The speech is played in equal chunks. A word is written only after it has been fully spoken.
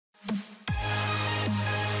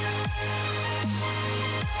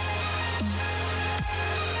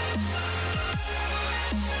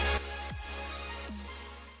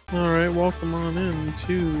Alright, welcome on in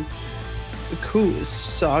to the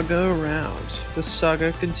coolest saga around. The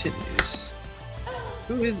saga continues.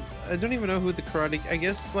 Who is... I don't even know who the karate... I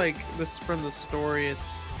guess, like, this from the story,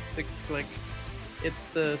 it's the, like... It's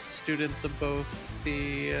the students of both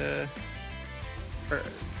the,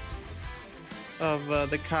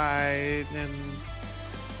 the Kai and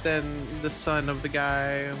then the son of the guy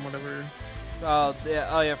and whatever. Oh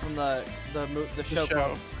yeah, from the show.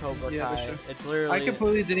 Cobra yeah, Kai. It's literally. I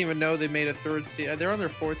completely didn't even know they made a third season. They're on their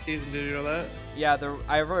fourth season. Did you know that? Yeah,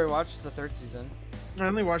 I've already watched the third season. I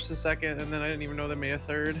only watched the second, and then I didn't even know they made a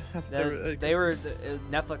third.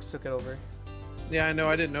 Netflix took it over. Yeah, I know.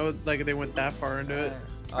 I didn't know like they went that far into it.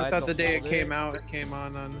 I thought the day it came out, it came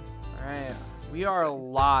on. All right, we are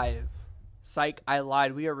live. Psych, I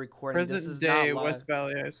lied. We are recording. Present day, West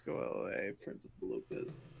Valley High School, LA. Principal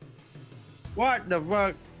Lopez. What the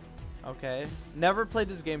fuck? Okay, never played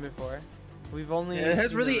this game before. We've only. Yeah, it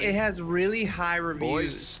has really high reviews.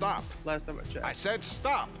 Boys, stop! Last time I checked. I said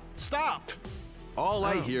stop! Stop! All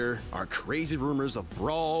I hear are crazy rumors of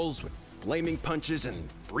brawls with flaming punches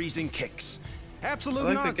and freezing kicks.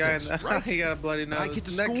 Absolute nonsense, the guy right? He got a bloody nose. I get to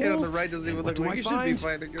and school, that kid on the right doesn't even look like he should be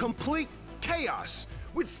fighting him. Complete chaos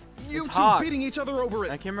with you two hot. beating each other over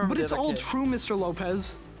it. I can't remember. But it's all true, Mr.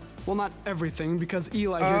 Lopez. Well, not everything, because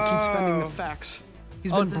Eli here keeps bending the facts.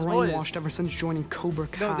 He's been brainwashed ever since joining Cobra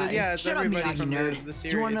Kai. Yeah, it's Shut up, everybody Miyagi from nerd. the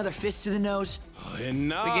series. Do you want another fist to the nose?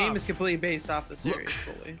 Enough. The game is completely based off the series. Look,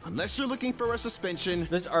 fully. unless you're looking for a suspension,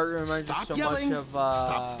 this art reminds me stop so yelling, much of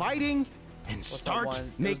stop fighting, and start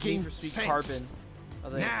making sense.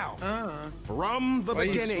 Carbon, now, from the Why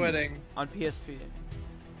beginning. Are you sweating? On PSP.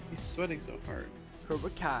 He's sweating so hard.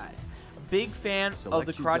 Cobra Kai. A big fan of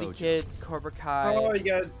the Karate Kid, Cobra Kai. Oh, you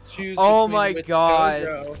gotta choose. Oh my which god.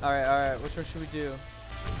 dojo. Alright. Which one should we do?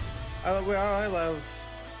 I love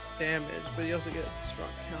damage, but you also get strong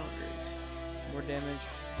counters. More damage,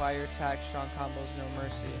 fire attack, strong combos, no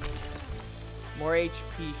mercy. More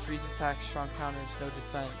HP, freeze attack, strong counters, no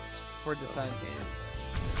defense. For defense.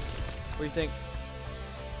 What do you think?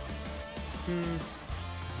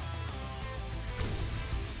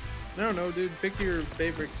 I don't know, dude. Pick your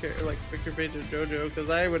favorite pick your favorite JoJo, because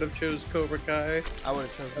I would have chose Cobra Kai. I would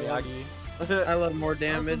have chosen Miyagi. I love more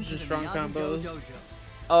damage and strong combos.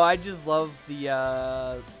 Oh, I just love the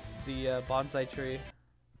bonsai tree.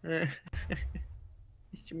 Mr.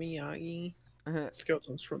 Miyagi.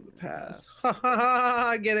 Skeletons from the past.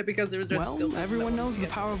 I get it because there's well, everyone knows the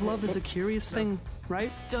power of love is a curious thing, right?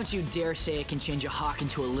 Don't you dare say it can change a hawk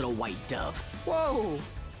into a little white dove. Whoa!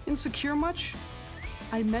 Insecure much?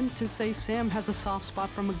 I meant to say Sam has a soft spot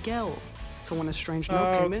for Miguel. So when a strange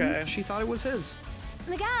note came in, she thought it was his.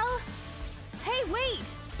 Miguel! Hey,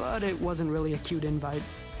 wait! But it wasn't really a cute invite.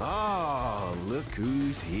 Oh, look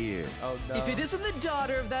who's here. Oh no. If it isn't the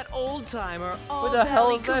daughter of that old-timer,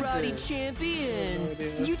 all-valley karate champion.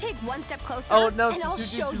 You take one step closer, and I'll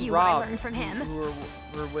show you what I learned from him. Who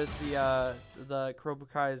were with the Cobra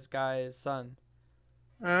Kai's guy's son.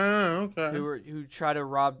 Oh, okay. Who tried to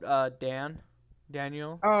rob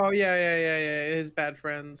Daniel. Oh yeah. His bad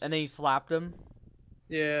friends. And then he slapped him.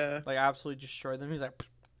 Yeah. Like absolutely destroyed them. He's like,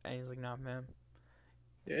 and he's like, nah, man.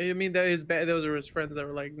 Yeah, you mean that his bad? Those are his friends that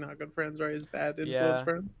were like not good friends, right? His bad influence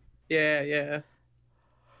friends. Yeah.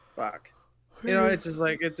 Fuck. You know, it's just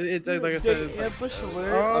like it's like I said. Ambush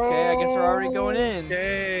alert. Okay, I guess we're already going in.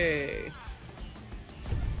 Okay.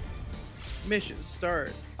 Mission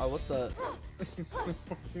start. Oh, what the?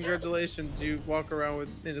 Congratulations, you walk around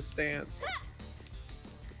in a stance.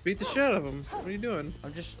 Beat the shit out of him. What are you doing?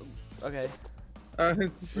 I'm just okay. There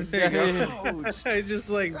you go. I just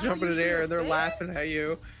like jump in the air and they're laughing at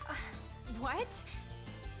you. What?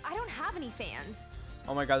 I don't have any fans.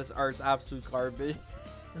 Oh my god, this art's absolute garbage.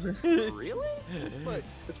 Really? But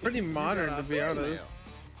it's pretty modern, to be honest.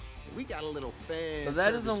 We got a little fan. But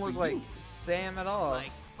that doesn't look like Sam at all.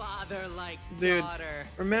 Like father, like dude, daughter.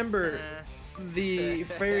 Remember, the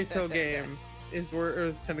fairy tale game is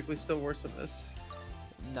technically still worse than this.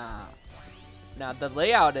 Nah, the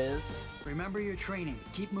layout is. Remember your training.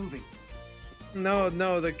 Keep moving. No,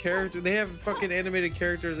 the character. They have fucking animated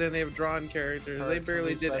characters and they have drawn characters. They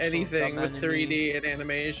barely did anything with 3D and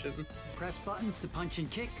animation. Press buttons to punch and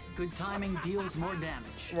kick. Good timing deals more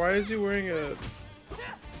damage. Why is he wearing a...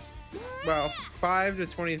 Wow, 5 to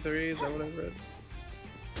 23, is that what I read?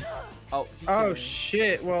 Oh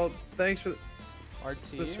shit, well, thanks for the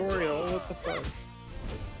tutorial, what the fuck?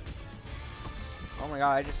 Oh my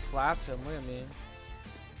god, I just slapped him, look at me.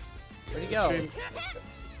 Where'd he go?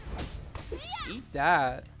 Eat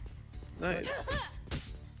that. Nice.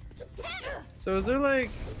 So is there like...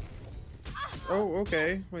 Oh,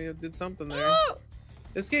 okay. Well, you did something there.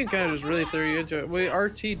 This game kind of just really threw you into it. Wait,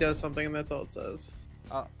 RT does something, and that's all it says.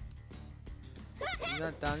 Oh. You're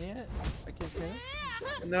not done yet? I can finish?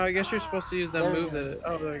 No, I guess you're supposed to use that There we move go. that.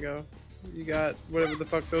 Oh, there you go. You got whatever the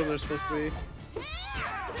fuck those are supposed to be.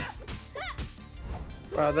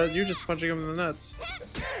 Wow, that you're just punching him in the nuts.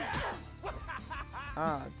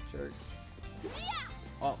 Ah, jerk.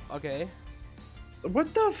 Oh, okay.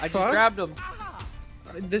 What the fuck? I just grabbed him.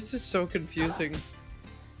 This is so confusing.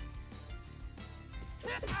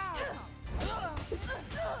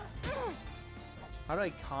 How do I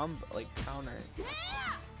counter it?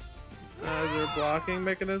 Is there a blocking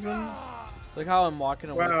mechanism? Look how I'm walking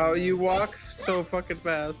away. Wow, from you him. walk so fucking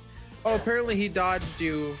fast. Oh, apparently he dodged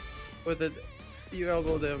you with it. You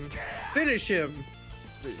elbowed him. Finish him.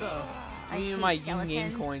 I need my yin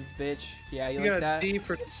yang coins, bitch. Yeah, you You like got that? D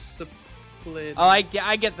for discipline. Oh, I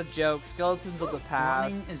get the joke. Skeletons of the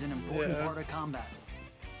past. Running is an important Yeah. part of combat.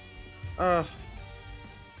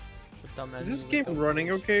 Is this game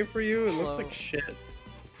running okay for you? It looks Slow. like shit.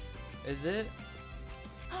 Is it?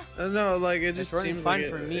 No, like it It's just running seems fine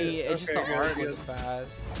like for me. It's just okay, the good, art good. looks bad.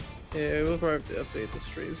 Yeah, we'll probably have to update the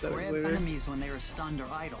stream settings Grab later. enemies when they are stunned or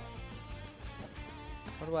idle.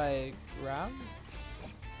 What do I grab?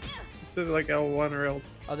 It's either like L1 or L.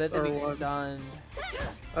 Oh, they have to be R1. stunned.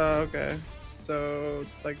 Oh, okay. So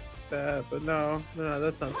like that, but no,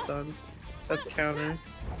 that's not stun. That's counter.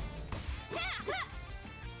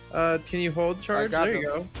 Can you hold charge? grabbed There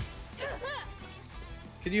you him. go.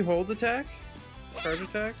 Can you hold attack? Charge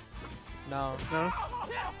attack? No. No?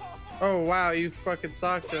 Oh wow, you fucking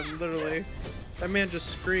socked him, literally. That man just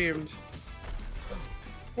screamed.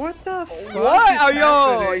 What the fuck? What? is Oh,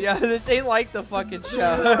 yo! happening? Yeah, this ain't like the fucking Oh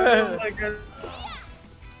show. my God.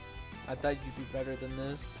 I thought you'd be better than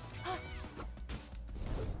this.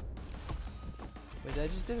 Wait, did I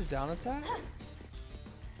just do a down attack?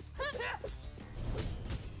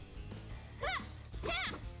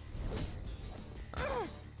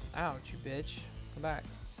 Ouch, you bitch. Come back.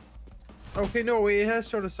 Okay, no, wait, it has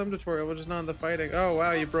sort of some tutorial, but just not in the fighting. Oh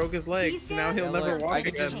wow, you broke his legs. Now he'll Yeah, never look, walk I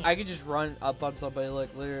could again. just I could just run up on somebody,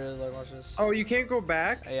 like literally, like watch this. Oh, you can't go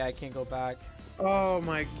back? Yeah, I can't go back. Oh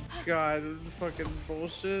my god, fucking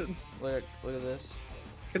bullshit. Look at this.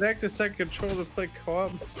 Connect to second control to play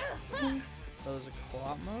co-op. Oh, there's a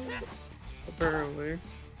co-op mode? Apparently.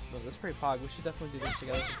 Look, that's pretty pog. We should definitely do this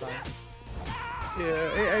together sometime.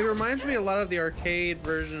 Yeah, it reminds me a lot of the arcade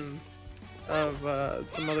version of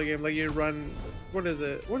some other game. Like you run, what is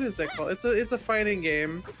it? What is that called? It's a fighting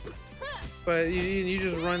game, but you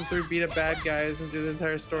just run through, beat up bad guys, and do the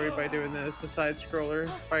entire story by doing this. A side scroller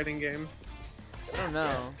fighting game. I don't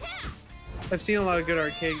know. I've seen a lot of good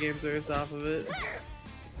arcade games based off of it.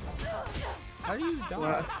 How do you die?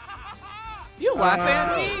 What? You laugh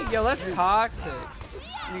at me? Yo, that's toxic.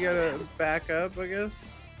 You gotta back up, I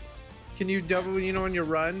guess. Can you double, when you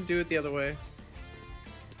run, do it the other way.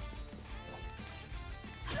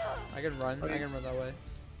 I can run. I can run that way.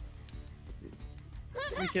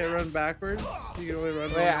 You can't run backwards. You can only run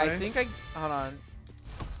Wait, one way. I think I. Hold on.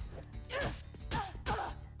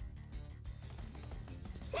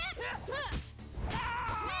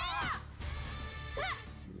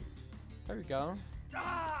 There we go.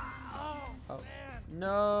 Oh.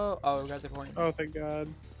 No. Oh, we got the point. Oh, thank God.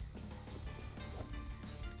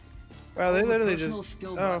 Wow, they Hold the literally personal just.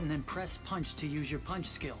 skill Oh, button and press punch to use your punch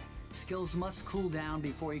skill. Skills must cool down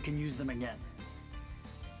before you can use them again.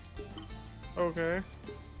 okay.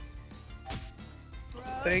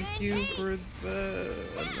 Thank you for the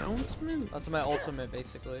announcement. That's my ultimate,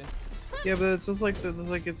 basically. Yeah, but it's just like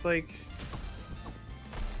it's like.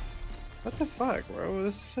 What the fuck, bro?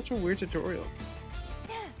 This is such a weird tutorial.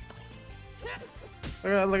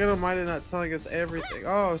 Like I don't mind it not telling us everything.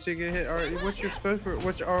 Oh, so you can hit R. What's your supposed for?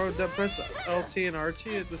 What's R? That press LT and RT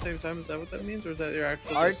at the same time? Is that what that means, or is that your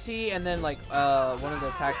actual? RT and then like one of the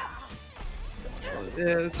attack.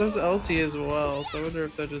 Yeah, it says LT as well. So I wonder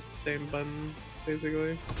if they're just the same button,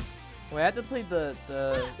 basically. Wait, I have to play the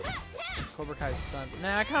Cobra Kai's son.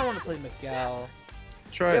 Nah, I kind of want to play Miguel.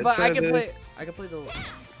 Try Yeah, it. but Try I can the- play. I can play the.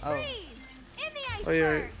 Oh, Oh yeah.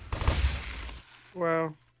 Right.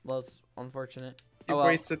 Wow. well, it's unfortunate. You Oh well.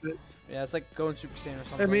 wasted it. Yeah, it's like going Super Saiyan or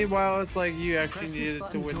something. And meanwhile, it's like you actually Press this needed to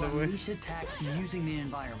button win to the way. unleash attacks using the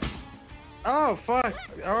environment. Oh fuck!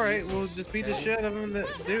 All right, well just beat the shit out of him,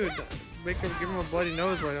 dude. Give him a bloody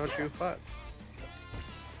nose, why don't you? Fuck.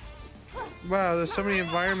 Wow, there's so many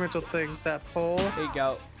environmental things. That pole. There you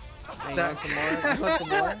go. Hey, you That- want some more? You want some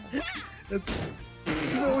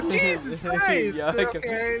more? Oh, Jesus Christ! Yeah,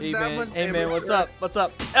 Okay, hey that man, much hey man, damage. what's up? What's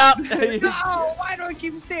up? Ah! No! Why do I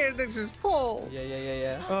keep standing next to this pole?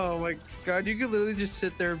 Yeah. Oh my god, you could literally just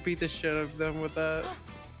sit there and beat the shit out of them with that.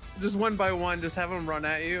 Just one by one, just have them run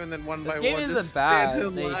at you, and then one This by game one isn't just bad. stand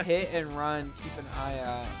in They line. hit and run. Keep an eye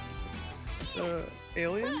out.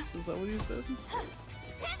 Aliens? Is that what you said?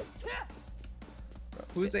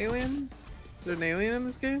 Who's alien? Is there an alien in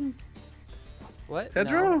this game? What?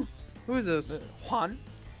 Pedro? No. Who is this? Juan?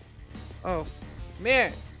 Oh. Come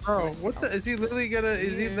here. Oh, what the? Is he literally gonna?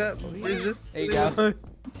 Is he that? Is this? There you go.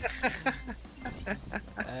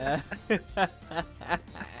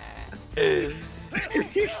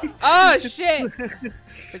 Oh shit!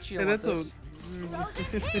 But you Hey, don't that's want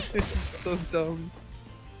it's so dumb.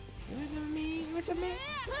 What's up, me?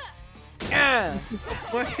 Yeah.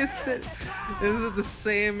 Why is it? Is it the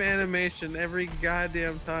same animation every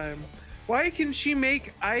goddamn time? Why can she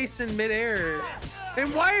make ice in midair?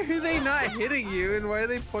 And why are they not hitting you? And why are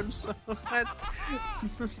they punching so hard?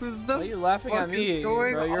 Why are you laughing at me, bro?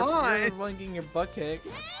 You're getting your butt kicked.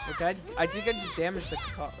 Look, I think I just damaged the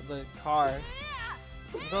car.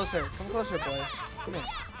 Come closer, boy. Come here.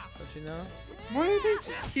 Don't you know? Why do they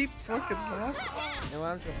just keep fucking laughing? You know what?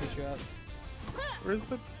 I'm just gonna push you up. Where's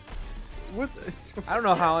the? What? I don't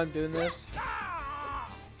know how I'm doing this.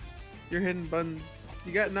 You're hitting buttons.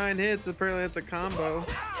 You got 9 hits. Apparently, it's a combo.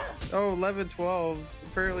 Oh, 11, 12.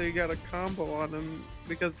 Apparently, you got a combo on him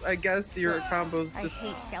because I guess your combos just I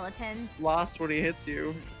hate skeletons. lost when he hits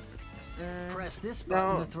you. Press this button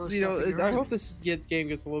Now, to throw you stuff at know, your I hope enemies. this game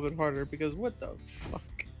gets a little bit harder because what the fuck?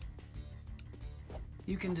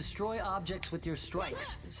 You can destroy objects with your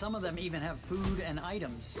strikes. Some of them even have food and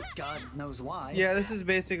items. God knows why. Yeah, this is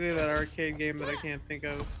basically that arcade game that I can't think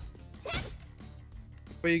of.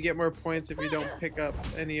 But you get more points if you don't pick up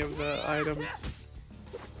any of the items.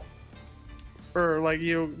 Or like if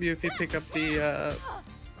you pick up the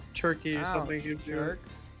turkey or something. You jerk.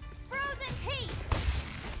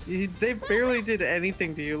 They barely did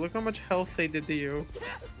anything to you. Look how much health they did to you.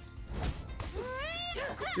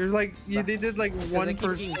 You're like they did like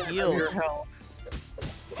 1% of your health.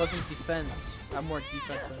 Plus defense. I'm more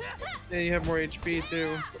defensive. And you have more HP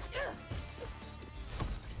too.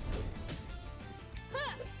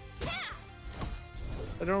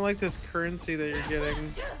 I don't like this currency that you're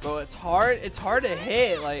getting. Bro, it's hard to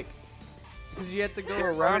hit, like, because you have to go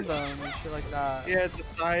around them and shit like that. Yeah, it's a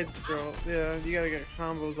side stroke. Yeah, you gotta get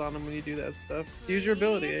combos on them when you do that stuff. Use your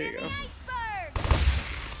ability, there you go.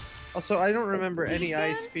 Also, I don't remember any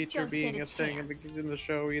ice feature being a thing in the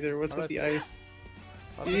show either. What's with the ice?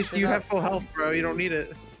 You have full health, bro. You don't need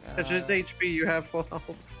it. That's just HP. You have full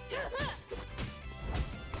health.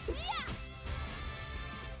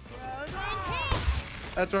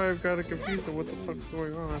 That's why I've got it confused on what the fuck's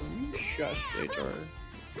going on. Shush, HR.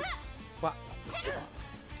 What?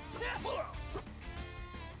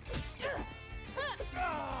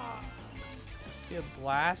 Get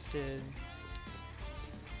blasted.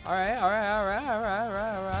 Alright.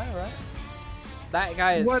 That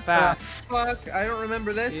guy is what fast. The fuck? I don't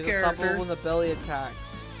remember this He's character. when the belly attacks.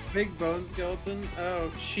 Big bone skeleton?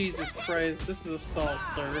 Oh, Jesus Christ. This is assault,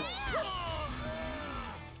 sir.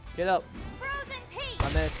 Get up.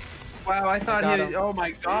 I missed. Wow, I thought got he. him. Oh my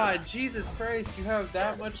God, Jesus Christ! You have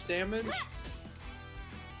that much damage.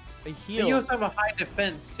 He You healed. also have a high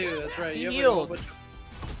defense too. That's right. He You have healed. a whole bunch of...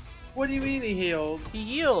 What do you mean he healed? He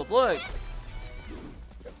healed. Look.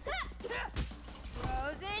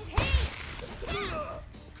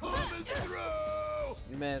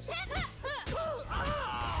 You missed.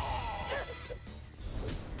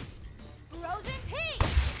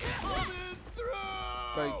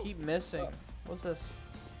 Bro, you keep missing. What's this?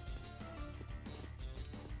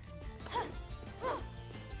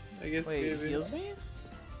 I guess. Wait, maybe. he heals me?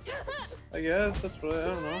 I guess that's what I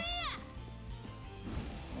don't know.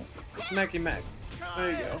 Smacky Mac.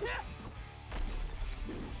 There you go.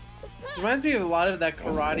 This reminds me of a lot of that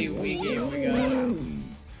karate Wii game we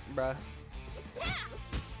got. Bruh.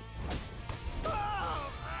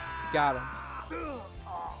 Got him.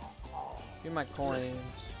 Give me my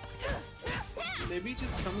coins. Maybe he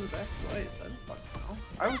just comes back twice. I don't fucking know.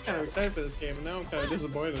 I was kind of excited for this game, and now I'm kind of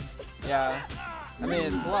disappointed. Yeah. I mean,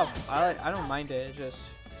 it's a lot. I don't mind it. It's just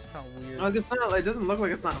kind of weird. Like it's not. It doesn't look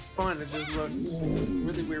like it's not fun. It just looks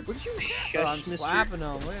really weird. Would you Bro, I'm shush, Mr. slapping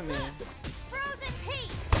him. Look at me.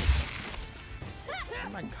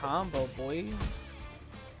 Get my combo, boy.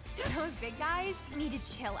 Those big guys need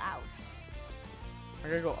to chill out. I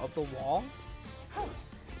gotta go up the wall?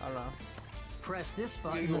 I don't know. Press this You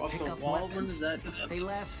button go to up pick the up wall. What weapons. does that do? They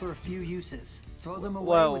last for a few uses. Throw them away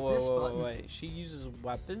Whoa, with this button. wait. She uses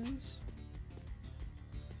weapons?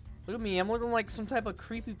 Look at me, I'm looking like some type of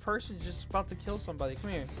creepy person just about to kill somebody.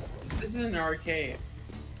 Come here. This is an arcade.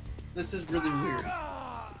 This is really weird.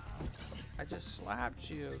 I just slapped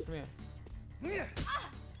you. Come here.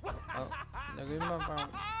 Oh, no, give me my phone.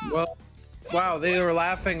 Well, wow, they were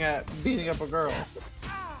laughing at beating up a girl.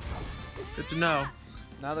 Good to know.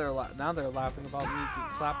 Now they're laughing about me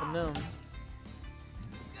slapping them.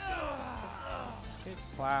 Good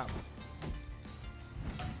clap.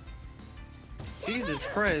 Jesus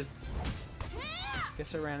Christ.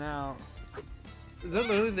 Guess I ran out. Is that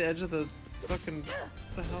literally the edge of the fucking...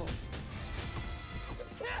 What the hell?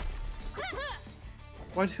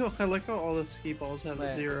 Why do I like how all the ski balls have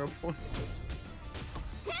 0 points?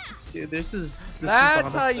 Dude, this That's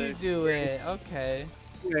is how you do it. Okay.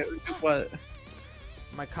 Wait, what?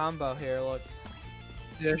 My combo here, look.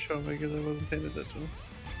 Yeah, show me because I wasn't paying attention.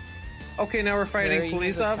 Okay, now we're fighting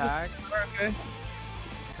police officers. Okay.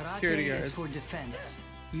 Security guards. Is for defense.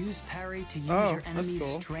 Use parry to use your enemy's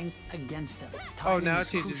strength against him. Oh, now it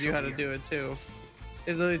teaches you how to do it too.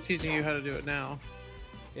 It's literally teaching you how to do it now.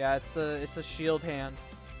 Yeah, it's a shield hand.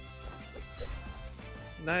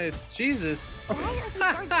 Nice. Jesus. Why are these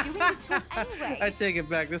guards doing this to us anyway? I take it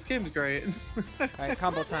back. This game's great. Alright,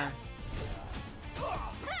 combo time.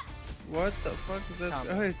 What the fuck is that?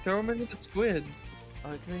 Oh, hey, throw him into the squid. Oh,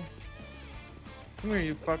 come here. Come here,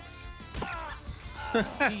 you fucks.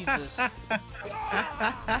 Jesus.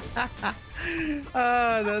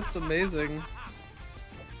 Ah, that's amazing.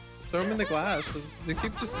 Throw him in the glass.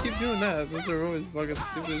 Just keep doing that. Those are always fucking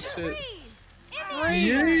stupid as shit.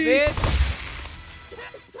 Bitch.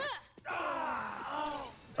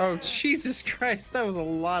 Oh, Jesus Christ, that was a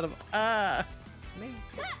lot of Bam.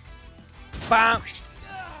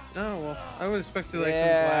 Oh, well, I would expect like some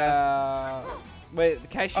glass. Wait, the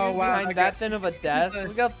cashier's behind that thin of a desk?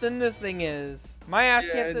 Look how thin this thing is. My ass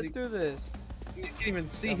can't fit through this. You can't even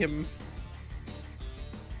see him.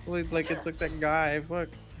 Like it's like that guy. Fuck.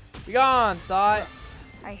 Be gone, thought.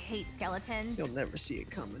 I hate skeletons. You'll never see it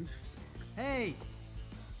coming. Hey,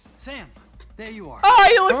 Sam, there you are. Oh,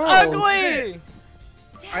 he looks ugly.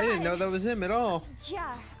 Dad. I didn't know that was him at all.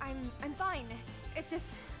 Yeah, I'm fine. It's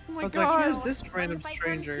just, oh my I was god. like, who is this random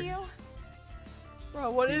stranger?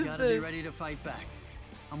 Bro, what is you gotta this? Be ready to fight back.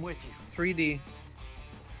 I'm with you. 3D.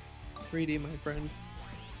 3D, my friend.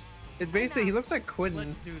 It's basically, he looks like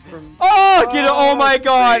Quentin from... Oh, get it! Oh my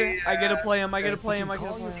god! Yeah. I gotta play him, I gotta play him, I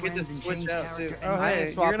gotta play him. You get to switch out too. Oh, I hey,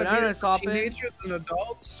 ain't swapping, you're I'm gonna gonna swap it. Teenagers and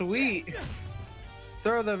adults? Sweet!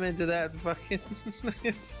 Throw them into that fucking...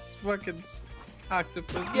 fucking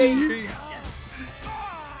octopus. Yeah.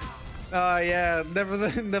 Oh yeah, never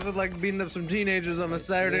like beating up some teenagers on a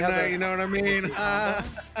Saturday night, you know what I mean? Do they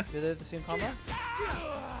have the same combo?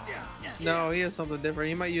 No, he has something different.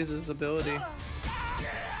 He might use his ability.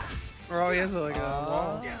 Or he has like a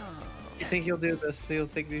wall. You think he'll do this? You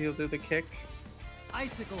think he'll do the kick?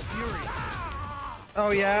 Icicle Fury.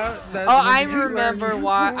 Oh yeah. I remember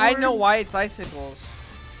why. I know why it's icicles.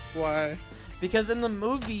 Why? Because in the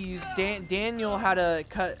movies, Daniel had to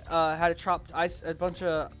chop a bunch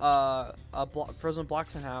of frozen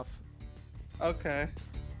blocks in half. Okay.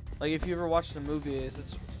 Like if you ever watched the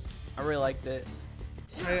movies, I really liked it.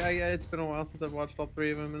 It's been a while since I've watched all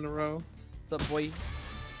 3 of them in a row. What's up, boy?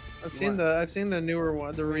 I've seen the newer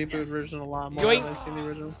one, the reboot version a lot more than I've seen the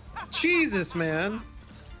original. Jesus, man.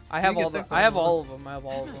 I have all of them. I have all of them.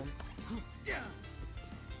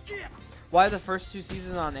 Well, I have the first 2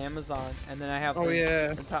 seasons on Amazon, and then I have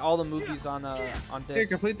all the movies on disc. Here,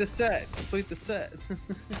 complete the set. Complete the set.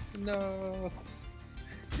 No.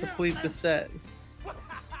 Complete the set.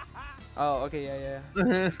 Oh, okay, yeah.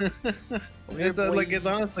 It's it's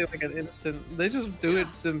honestly like an instant. They just do it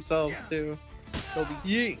themselves too. Kobe.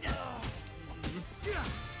 Yeet.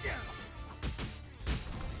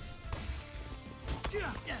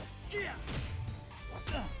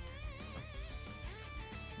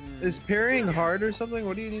 Is parrying hard or something?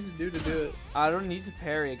 What do you need to do it? I don't need to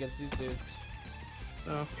parry against these dudes.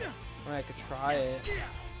 Oh. I mean, I could try it.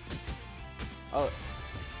 Oh.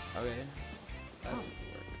 Okay. That doesn't work.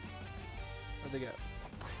 Where'd they go?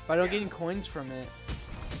 But I don't get any coins from it.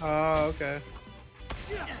 Oh, okay.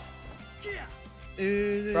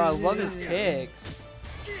 Bro, I love his kicks.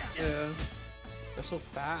 Yeah. They're so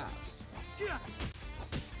fast.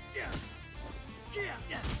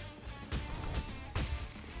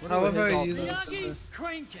 I love how he uses it.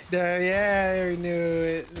 Yeah, I knew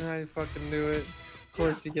it. I fucking knew it. Of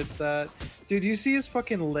course he gets that. Dude, you see his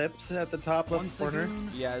fucking lips at the top left corner?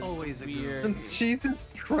 Yeah, it's always weird. Jesus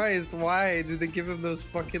Christ, why did they give him those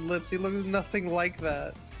fucking lips? He looks nothing like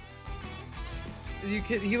that.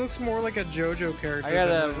 He looks more like a JoJo character. I got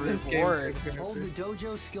a than reward. Hold the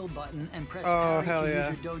dojo skill button and press Oh, parry to yeah.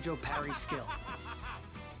 use your dojo parry skill.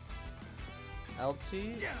 LT?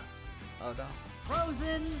 Oh no.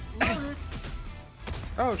 Frozen Lotus.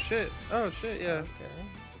 Oh shit! Oh shit! Yeah. Okay.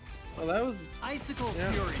 Well, that was. Icicle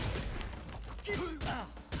Yeah. Fury.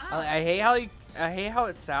 I hate how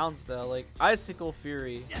it sounds though. Like Icicle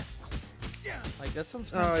Fury. Like that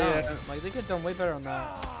sounds kind of dumb. Yeah. Like they could have done way better on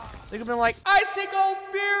that. They could have been like Icicle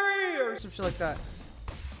Fury or some shit like that.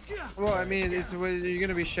 Well, I mean, you're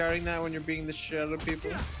gonna be shouting that when you're beating the shit out of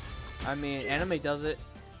people. I mean, anime does it.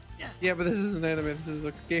 Yeah, but this is an anime. This is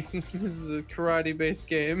a game. This is a karate-based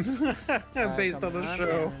game based on the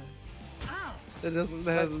show. That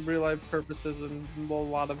has real life purposes and a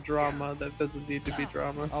lot of drama that doesn't need to be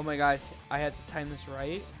drama. Oh my gosh, I had to time this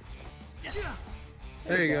right.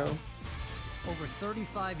 There you go. Over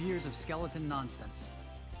 35 years of skeleton nonsense.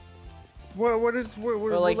 What is But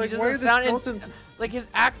like like, why he are doesn't the sound skeletons? like his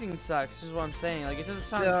acting sucks. Is what I'm saying. Like it doesn't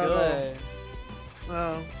sound Yeah, good.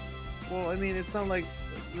 Oh, well, I mean, it's not like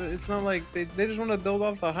they just want to build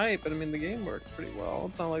off the hype, but I mean, the game works pretty well.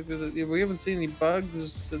 It's not like we haven't seen any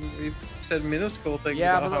bugs, and we've said minuscule things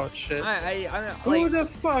about how it's shit. Who the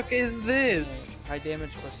fuck is this? High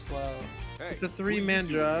damage was slow. It's a 3-man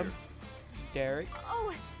job. Derek.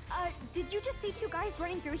 Oh, did you just see two guys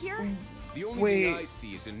running through here? The only thing I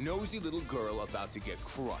see is a nosy little girl about to get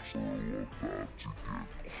crushed.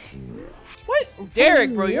 What?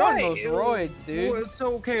 Derek, bro, you're on those roids, dude.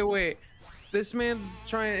 So okay, wait. This man's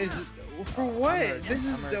trying for what? This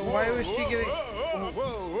is why was she getting?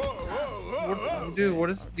 Dude, what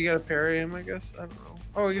is? You gotta parry him, I guess. I don't know.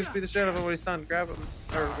 Oh, you just beat the shit out of him when he's done. Grab him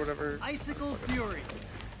or whatever. Icicle Fury.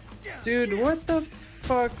 Dude, what the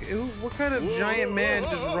fuck? What kind of giant man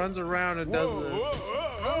just runs around and does this?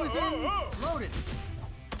 Frozen Lotus.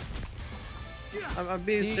 I'm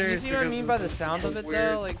being serious. You see what I mean by the sound of it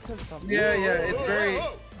though? Like, put something. Yeah, it's very.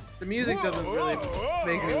 The music doesn't really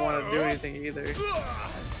make me want to do anything either.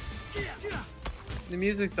 The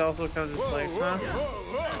music's also kind of just like, huh?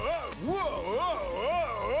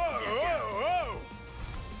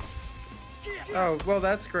 Oh, well,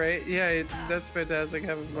 that's great. Yeah, that's fantastic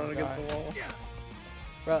having him run against the wall.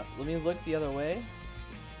 Bro, let me look the other way.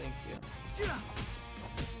 Thank you.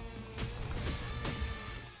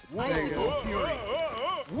 There you go.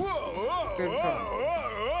 Good progress.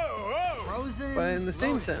 But in the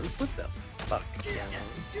same sense, what the fuck is going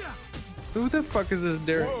on? Who the fuck is this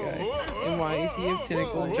Derek guy? And why is he a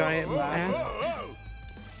tentacle giant mask?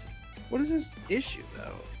 What is this issue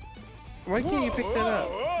though? Why can't you pick that up?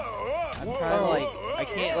 I'm trying to like, I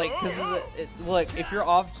can't like, cause look, if you're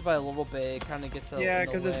off just by a little bit, it kind of gets a. Yeah,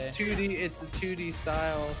 because it's 2D. It's a 2D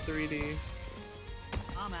style, 3D.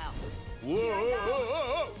 I'm out. I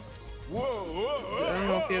don't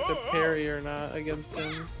know if you have to parry or not against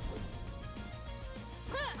him.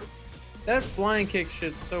 That flying kick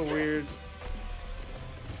shit's so weird.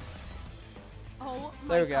 Oh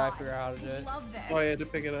my There we go, I God. figured out how to do it. Love this. Oh, I had to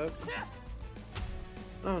pick it up.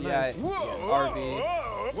 Oh, Yeah, nice. RB.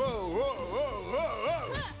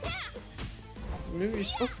 Maybe you're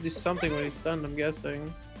supposed to do something when he's stunned, I'm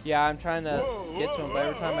guessing. Yeah, I'm trying to get to him, but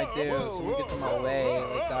every time I do, someone gets in my way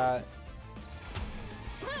like that.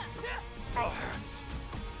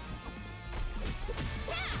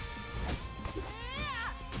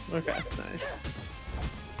 Okay, nice.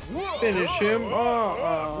 Finish him.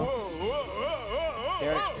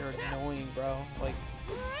 Derek, you're annoying, bro. Like,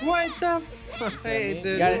 what the fuck?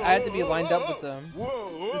 Hey, I had to be lined up with them.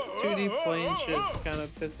 This 2D plane shit's kind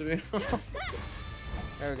of pissing me off.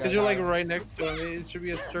 There we go. Because you're like right next to him. It should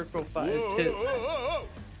be a circle-sized hit.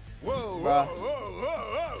 Bruh.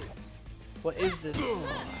 What is this?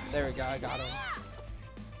 There we go, I got him.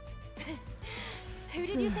 Who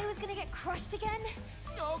did you say was gonna get crushed again?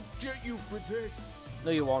 I'll get you for this.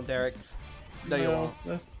 No, you won't, Derek. No, you won't.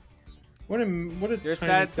 That's... What a You're a tiny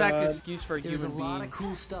sad sack god. excuse for a There's a human lot being. of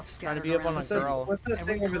cool stuff Trying to scattered be up around on a the girl. What's that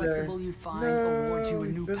Every thing over there? collectible you find awards you a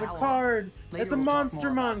new There's a power. card. Later It's a we'll talk more Monster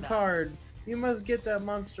about Mon that. card. You must get that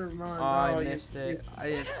Monster Mon. Oh, I missed it. I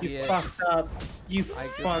didn't see You it. fucked up. You I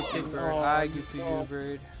goofy fucking bird. I goofy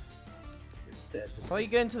bird. Dead. Why you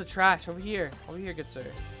get into the trash? Over here. Over here, good sir.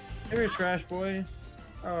 Come here, trash boy.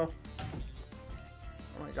 Oh.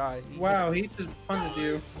 Oh my god. Wow, he just punted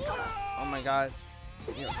you. Oh my god.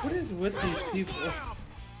 What is with these people?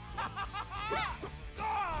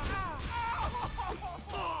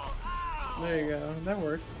 There you go. That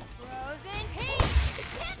works. Frozen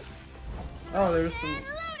Heat. Oh, there was some.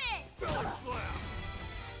 Lotus.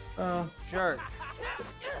 Oh, Jerk.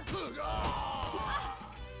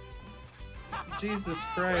 Jesus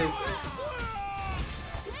Christ.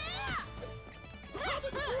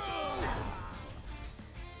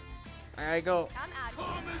 I go. I'm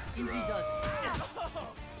out. Easy does it.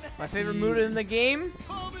 My favorite move in the game.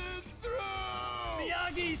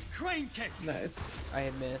 Miyagi's crane kick. Nice. I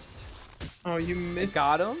had missed. Oh, you missed.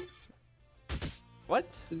 Got him.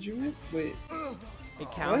 What? Did you miss? Wait.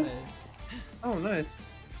 It counted. Oh, nice.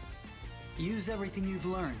 Use everything you've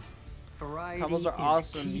learned. Variety Combos are is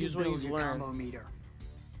awesome. key to Use what build you've your learned. combo meter.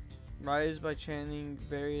 Rise by chanting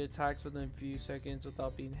varied attacks within a few seconds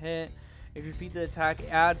without being hit. If you repeat the attack, it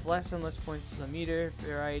adds less and less points to the meter.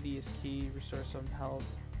 Variety is key. Restore some health.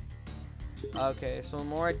 Okay, so the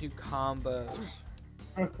more I do combos.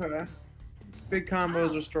 Okay. Big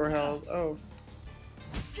combos restore health. Oh.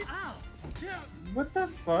 What the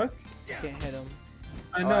fuck? I can't hit him.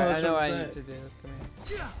 I know, Alright, that's I know what what I'm I saying. need to do. Come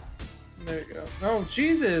here. There you go. Oh,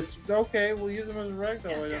 Jesus! Okay, we'll use him as a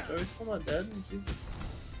ragdoll item. So he's still not dead? Jesus.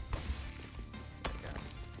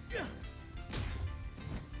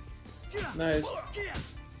 Nice.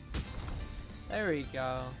 There we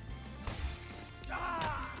go. Get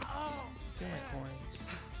my coins.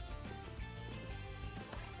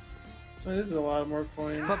 Oh, this is a lot more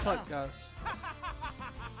coins. Putt goes.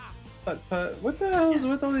 But what the hell is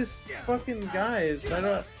with all these fucking guys?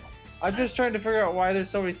 I'm just trying to figure out why there's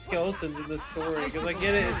so many skeletons in this story. Because I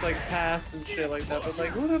get it, it's like past and shit like that. But like,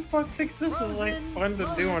 who the fuck thinks this is like fun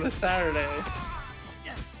to do on a Saturday?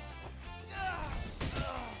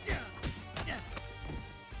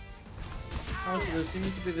 Also, there seems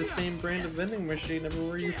to be the same brand of vending machine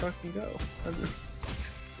everywhere you fucking go.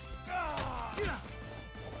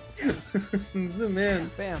 Zoom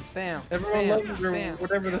in. Bam, bam. Everyone bam, loves their bam,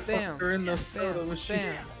 whatever the bam, fuck are in those soda machines.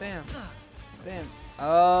 Bam, bam, bam.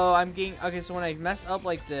 Oh, I'm getting. Okay, so when I mess up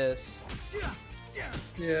like this.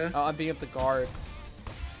 Yeah. Oh, I'm beating up the guard.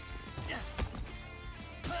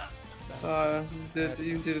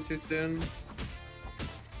 You did it too soon.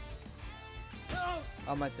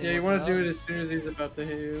 Oh, my thing. Yeah, you want to do it as soon as he's about to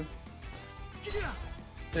hit you.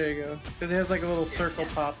 There you go. Because it has like a little circle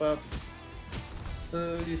pop up.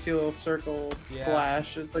 You see a little circle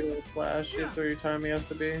flash. It's like a little flash. It's where your timing has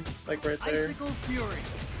to be. Like right there. Icicle Fury.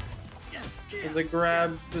 There's a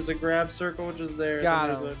grab circle, which is there. Got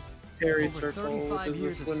and there's a parry circle, which is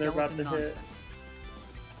this when they're about to hit.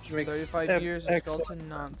 Which makes 35 years of excellent skeleton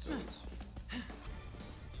nonsense.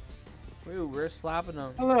 Ooh, we're slapping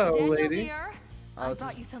them. Hello, Daniel, lady. dear, Oh, I it's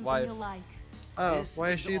brought his you something wife. you'll like. Oh,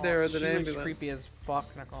 why is she there with She an looks ambulance? creepy as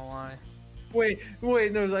fuck, not gonna lie. Wait,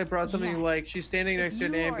 no, I brought something Yes. like she's standing next to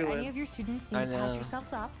an If you or any of your ambulance. students I need to patch know.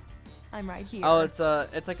 yourselves up, I'm right here. Oh,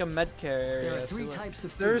 it's like a med care area. There are 3 so types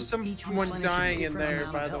of food. There's each someone replenishing a dying in different there,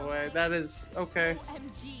 amount by of the health. way. That is okay.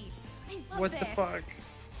 OMG. I love What the this. fuck?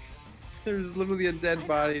 There's literally a dead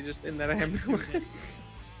body just in that ambulance.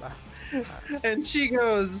 And she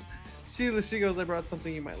goes, I brought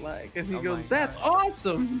something you might like. And he Oh goes, my that's God.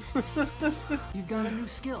 awesome! You've got a new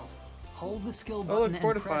skill. Hold the skill Oh, look, button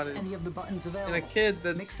porta and press potties. any of the buttons available. And a kid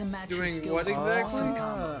Mix that's and match your doing skills what for exactly? awesome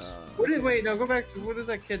combos. Wait, no, go back. What is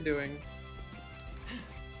that kid doing?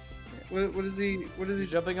 What is he He's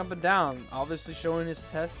jumping up and down, obviously showing his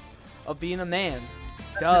test of being a man.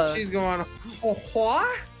 Duh. She's going, oh,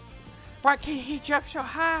 what? Why can't he jump so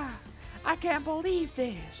high? I can't believe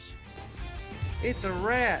this. It's a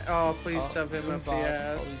rat. Oh, please Oh, shove him up the boss,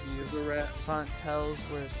 ass. believe you. It's a rat. Sonic tells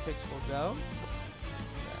where his kicks will go.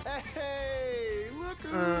 Hey, look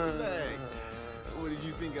who's back. What did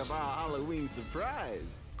you think of our Halloween surprise?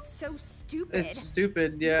 So stupid. It's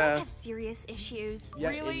stupid, You guys yeah. have serious issues. Yeah,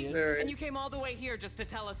 Really? idiot. Very. And you came all the way here just to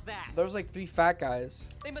tell us that? There was like 3 fat guys.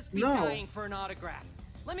 They must be No. dying for an autograph.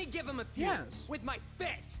 Let me give them a few. Yes. With my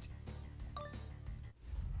fist.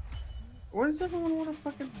 Why does everyone want to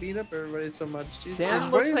fucking beat up everybody so much? Jesus. Sam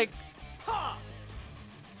What looks is- like Ha!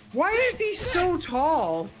 Why is he so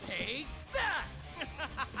tall? Take that!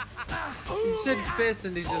 He said fist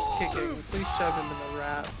and he's just kicking. Please shove him in the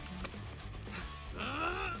rat.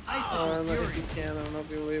 Icicle If Fury. you can, I don't know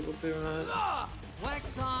if you'll be able to or not.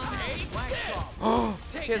 Wax on, Take wax this. off. oh,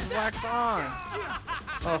 Take his that. wax on.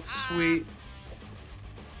 Oh, sweet.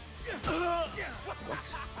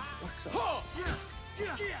 Wax up.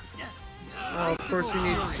 Oh, of course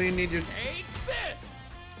you need your. Take this!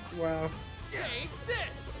 Wow. Take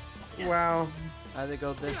this! Wow. I had to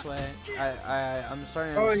go this way. I'm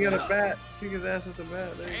starting to Oh, you got understand. a bat. Kick his ass with the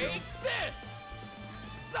bat. There you go. Take this!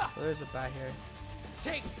 Oh, there's a bat here.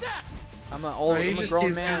 Take that! I'm an Oh, old, he I'm a just grown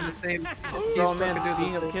keeps doing man. the same. Grown man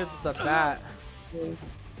beating up kids with a bat.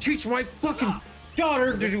 Teach my fucking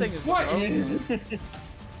daughter to This do thing is what? broken.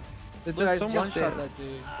 It Look, I does so much one-shot damage. that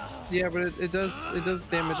dude. Yeah, but it does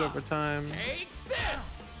damage over time. Take this!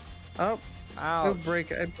 Oh, Ouch. it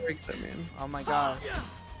breaks. I mean. Oh my god.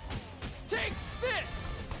 Take this!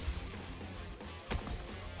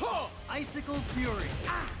 Icicle Fury.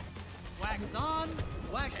 Wax on,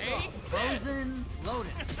 wax off. Frozen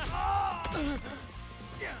Lotus.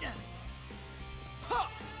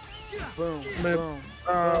 Boom, But, boom.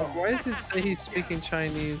 why does it say he's speaking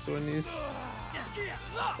Chinese when he's...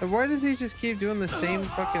 Why does he just keep doing the same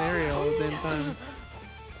fucking area all the damn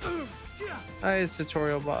time? It's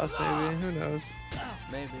tutorial boss, maybe. Who knows?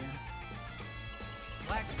 Maybe.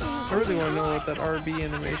 I really want to know what that RB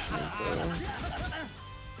animation is, though.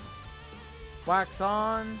 Wax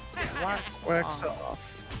on, Wax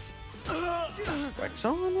off. Wax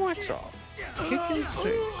on, wax off. Kick and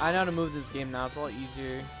save. I know how to move this game now. It's a lot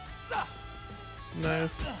easier.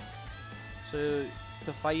 Nice. So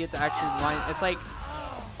to fight, you have to actually line. It's like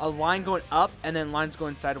a line going up and then lines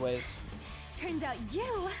going sideways. Turns out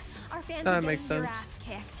you are fans That of makes getting your sense. ass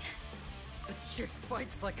kicked. The chick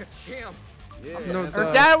fights like a champ. Yeah, No,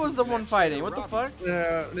 Her dad was the one fighting. What the fuck?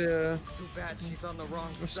 Yeah. Too bad she's on the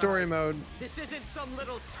wrong side. Story mode. This isn't some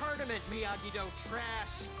little tournament, Miyagi-Do trash.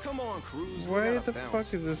 Come on, Cruz. we Why gotta the bounce.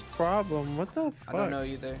 fuck is this problem? What the fuck? I don't know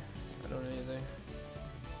either. Alright,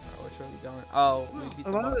 which way are we going? Oh, we beat A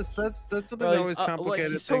the lot of boss. this, that's something Bro, that he's, always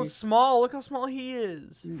complicated he's so things. small. Look how small he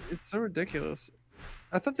is. It's so ridiculous.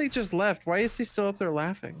 I thought they just left. Why is he still up there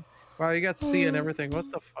laughing? Wow, you got C and everything.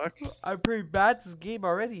 What the fuck? I'm pretty bad at this game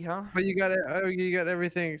already, huh? But you got it. Oh, you got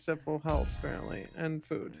everything except full health apparently, and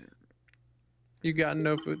food. You got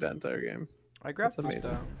no food that entire game. I grabbed That's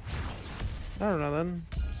amazing. amazing. I don't know then.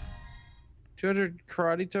 200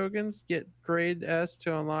 karate tokens. Get grade S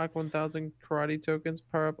to unlock 1,000 karate tokens.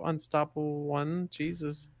 Power up unstoppable 1.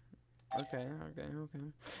 Jesus. Okay.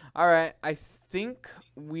 All right, I think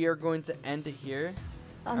we are going to end it here.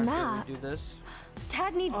 A after map? we do this.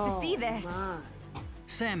 Dad needs to see this.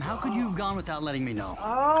 Sam, how could you have gone without letting me know?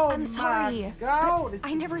 Oh, I'm sorry. But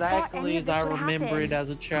I never thought any of this would happen. as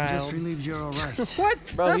a I'm just child. relieved you're all right. What?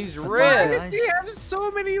 Bro, he's Why rich. does He have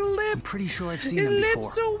so many lips. I'm pretty sure I've seen His them lips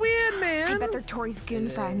before. so weird, man. I bet they're Tori's goon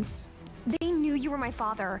friends. They knew you were my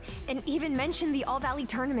father, and even mentioned the All Valley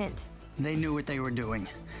tournament. They knew what they were doing.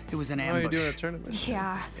 It was an Oh, you're ambush. doing a tournament.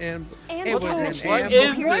 Yeah. And And it they was kept an mentioning What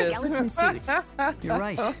ambush. is weird this? skeleton suits. You're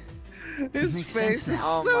right. His makes face sense is now.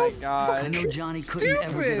 Oh so my I god. know Johnny couldn't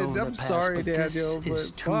ever get stupid. over I'm the past, sorry, but this Daniel, but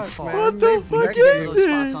is too fuck, far. man. What the They fuck wrecked is it. Those this?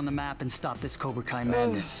 spots on the map and stop this Cobra Kai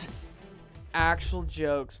madness. Actual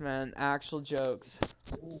jokes, man. Actual jokes.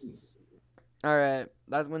 All right,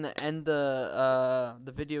 that's gonna end the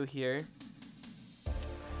video here.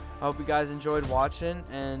 I hope you guys enjoyed watching,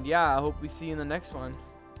 and yeah, I hope we see you in the next one.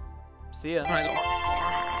 See ya.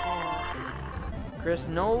 Chris,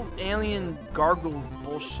 no alien gargle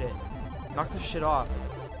bullshit. Knock this shit off.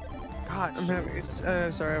 God. I'm having.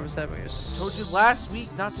 Sorry, I was having a. Told you last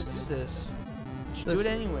week not to do this. Just do it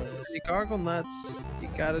Listen, anyways. You gargle nuts. You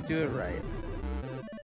gotta do it right.